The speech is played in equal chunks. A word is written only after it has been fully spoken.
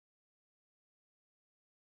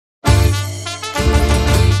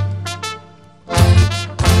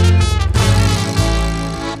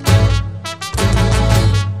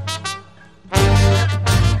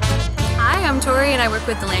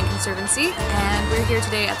Legacy, and we're here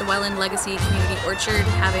today at the Welland Legacy Community Orchard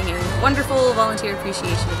having a wonderful volunteer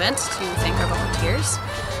appreciation event to thank our volunteers.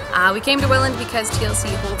 We came to Welland because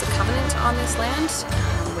TLC holds a covenant on this land,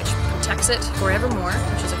 which protects it forevermore,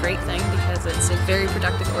 which is a great thing because it's a very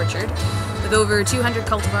productive orchard with over 200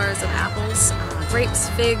 cultivars of apples, grapes,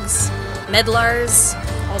 figs, medlars,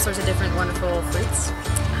 all sorts of different wonderful fruits.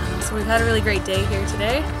 So we've had a really great day here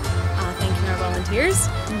today, thanking our volunteers.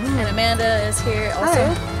 And Amanda is here also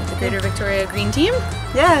with the Greater Victoria Green Team.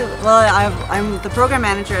 Yeah, well, I'm the program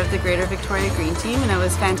manager of the Greater Victoria Green Team, and it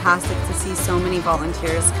was fantastic to see so many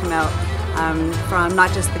volunteers come out from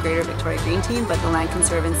not just the Greater Victoria Green Team, but the Land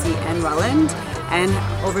Conservancy and Welland. And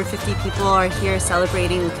over 50 people are here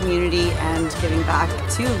celebrating the community and giving back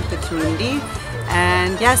to the community.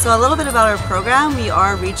 And yeah, so a little bit about our program. We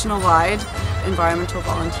are a regional-wide environmental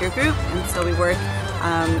volunteer group, and so we work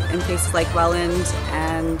in places like Welland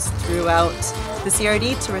and throughout the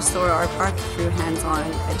CRD to restore our park through hands-on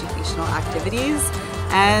educational activities.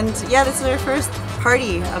 And yeah, this is our first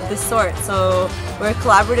party of this sort, so we're a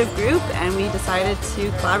collaborative group and we decided to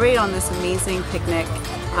collaborate on this amazing picnic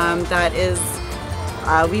that is,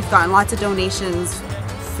 we've gotten lots of donations,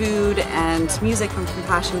 food and music from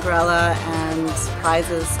Compassion Gorilla and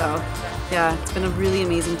prizes, so yeah, it's been a really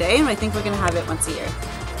amazing day, and I think we're going to have it once a year,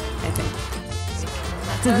 I think.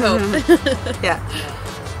 That's our hope. Yeah.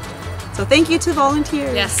 So thank you to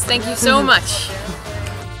volunteers. Yes, thank you so much.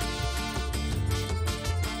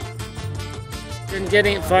 Been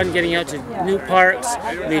getting out to new parks,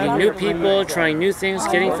 meeting new people, trying new things,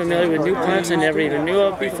 getting familiar with new plants I never even knew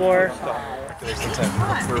of before. There's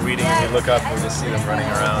sometimes we're reading and we look up and we just see them running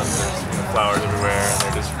around. There's flowers everywhere and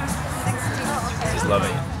they're just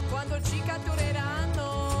loving it.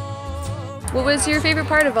 What was your favorite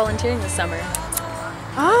part of volunteering this summer?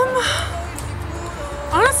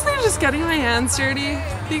 Honestly, just getting my hands dirty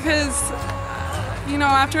because, you know,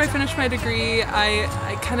 after I finished my degree, I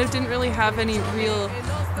kind of didn't really have any real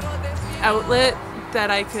outlet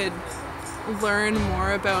that I could learn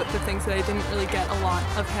more about the things that I didn't really get a lot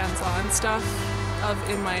of hands-on stuff of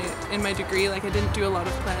in my degree. Like, I didn't do a lot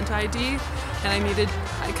of plant ID, and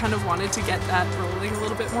I kind of wanted to get that rolling a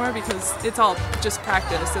little bit more because it's all just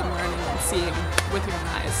practice and learning and seeing with your own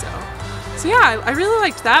eyes. So yeah, I really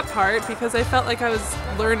liked that part because I felt like I was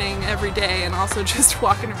learning every day and also just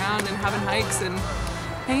walking around and having hikes and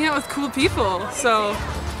hanging out with cool people. So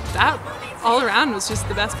that all around was just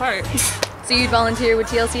the best part. So you'd volunteer with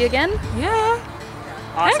TLC again? Yeah.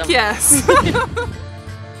 Awesome. Heck yes.